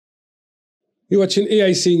You're watching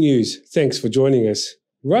EAC News. Thanks for joining us.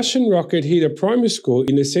 Russian rocket hit a primary school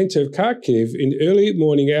in the center of Kharkiv in early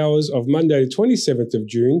morning hours of Monday, the 27th of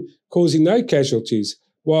June, causing no casualties,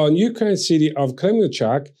 while in Ukraine's city of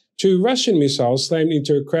Kremenchuk, 2 Russian missiles slammed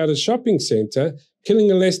into a crowded shopping center, killing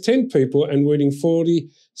at least 10 people and wounding 40,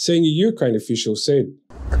 senior Ukraine officials said.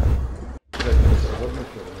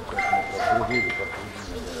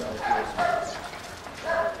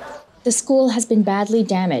 The school has been badly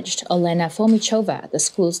damaged, Olena Fomichova, the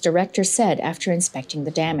school's director, said after inspecting the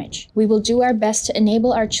damage. "We will do our best to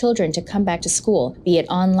enable our children to come back to school, be it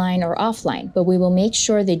online or offline, but we will make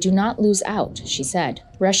sure they do not lose out," she said.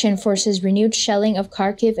 Russian forces renewed shelling of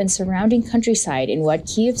Kharkiv and surrounding countryside in what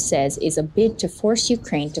Kyiv says is a bid to force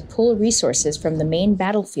Ukraine to pull resources from the main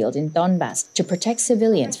battlefield in Donbas to protect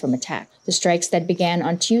civilians from attack. The strikes that began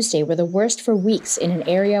on Tuesday were the worst for weeks in an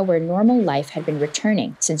area where normal life had been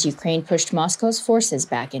returning since Ukraine pushed Moscow's forces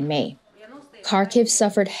back in May. Kharkiv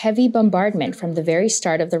suffered heavy bombardment from the very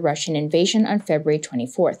start of the Russian invasion on February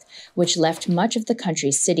 24th, which left much of the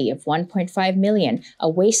country's city of 1.5 million a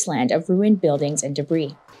wasteland of ruined buildings and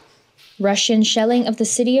debris. Russian shelling of the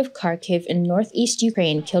city of Kharkiv in northeast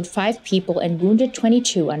Ukraine killed 5 people and wounded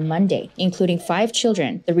 22 on Monday, including 5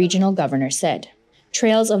 children, the regional governor said.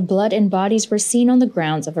 Trails of blood and bodies were seen on the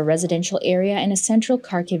grounds of a residential area in a central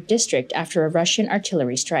Kharkiv district after a Russian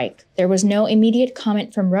artillery strike. There was no immediate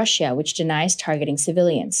comment from Russia, which denies targeting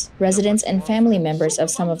civilians. Residents and family members of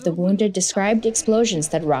some of the wounded described explosions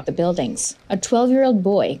that rocked the buildings. A 12-year-old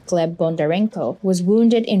boy, Gleb Bondarenko, was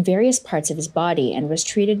wounded in various parts of his body and was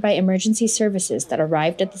treated by emergency services that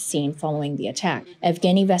arrived at the scene following the attack.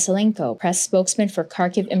 Evgeny Vasilenko, press spokesman for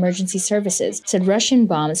Kharkiv Emergency Services, said Russian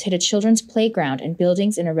bombs hit a children's playground and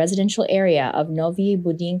buildings in a residential area of Novyi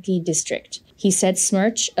Budinki district. He said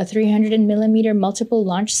Smerch, a 300mm multiple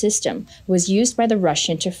launch system, was used by the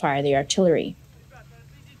Russian to fire the artillery.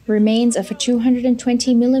 Remains of a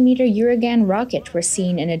 220mm Uragan rocket were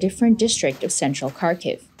seen in a different district of central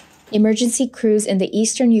Kharkiv. Emergency crews in the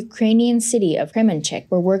eastern Ukrainian city of Kremenchuk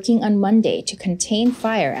were working on Monday to contain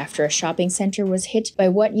fire after a shopping center was hit by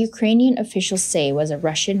what Ukrainian officials say was a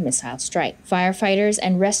Russian missile strike. Firefighters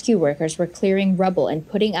and rescue workers were clearing rubble and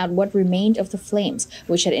putting out what remained of the flames,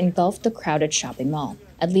 which had engulfed the crowded shopping mall.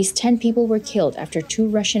 At least 10 people were killed after 2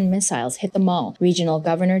 Russian missiles hit the mall, Regional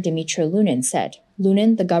Governor Dmytro Lunin said.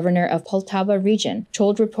 Lunin, the governor of Poltava region,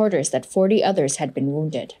 told reporters that 40 others had been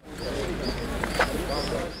wounded.